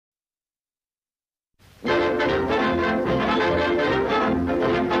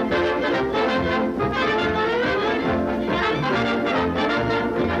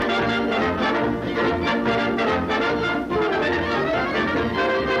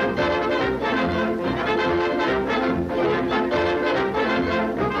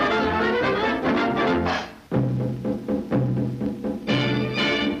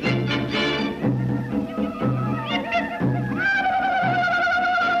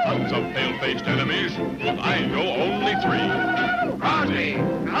Enemies, but I know only three. Crosby,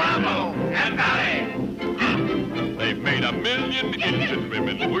 Columbo, and Vallee. They've made 1,000,000 Indian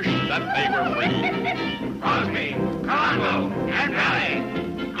women wish that they were free. Crosby, Columbo, and Vallee.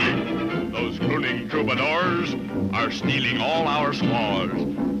 Those crooning troubadours are stealing all our squaws.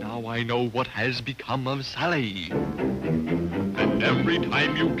 Now I know what has become of Sally. And every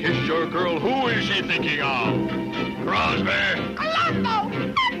time you kiss your girl, who is she thinking of? Crosby, Columbo,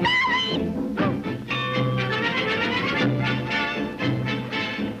 and Vallee.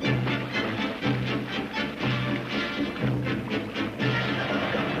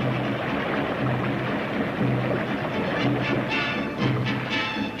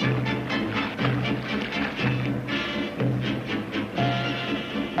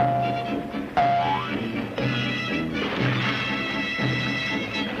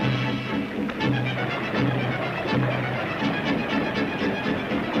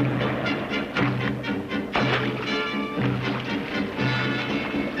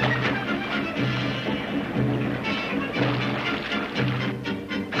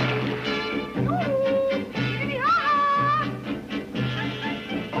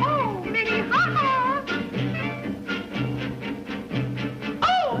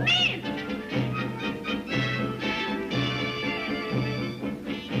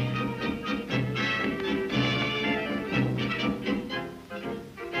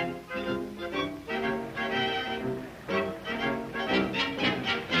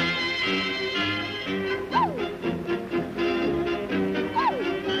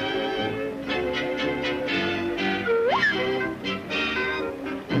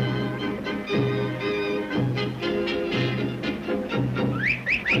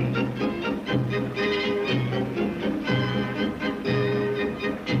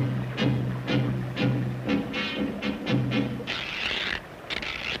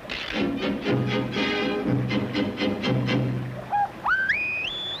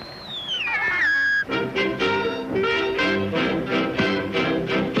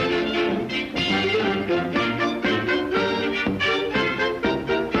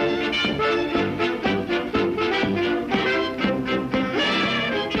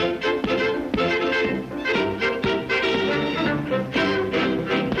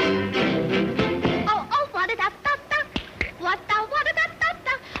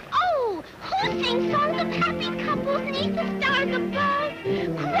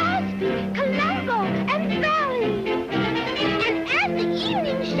 Crosby, Columbo, and Vallee. And as the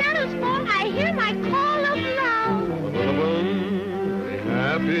evening shadows fall, I hear my call of love. The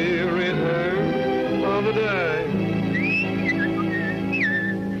happy return of the day.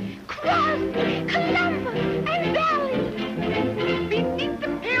 Crosby, Columbo, and Vallee. Beneath the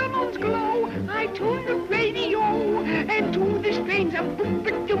pale moon's glow, I tune the radio, and to the strains of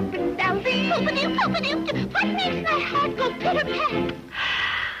boop-a-doop-a-dowdy. Boop-a-doop, what makes my heart go pitter-pat?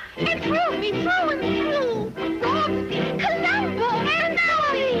 And thrill me through and through. Crosby, Columbo, and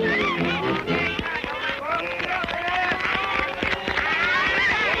Vallee.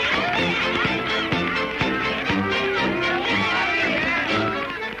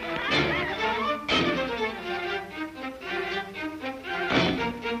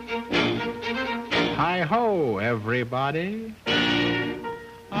 Hi-ho, everybody.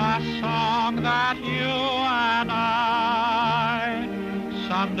 A song that you and I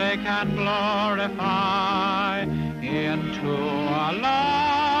someday can glorify into a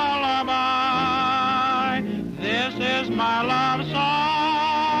lullaby. This is my love song.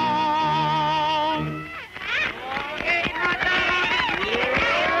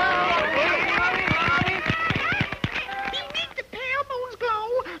 Beneath the pale moon's glow,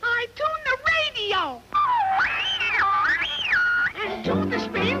 I tune the radio. And to the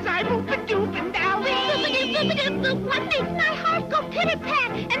strains I boop-a-doop and dally. Boop-a-doop, what makes my heart go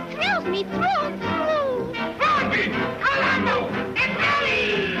pitter-pat and thrills me through and through? Crosby, Columbo,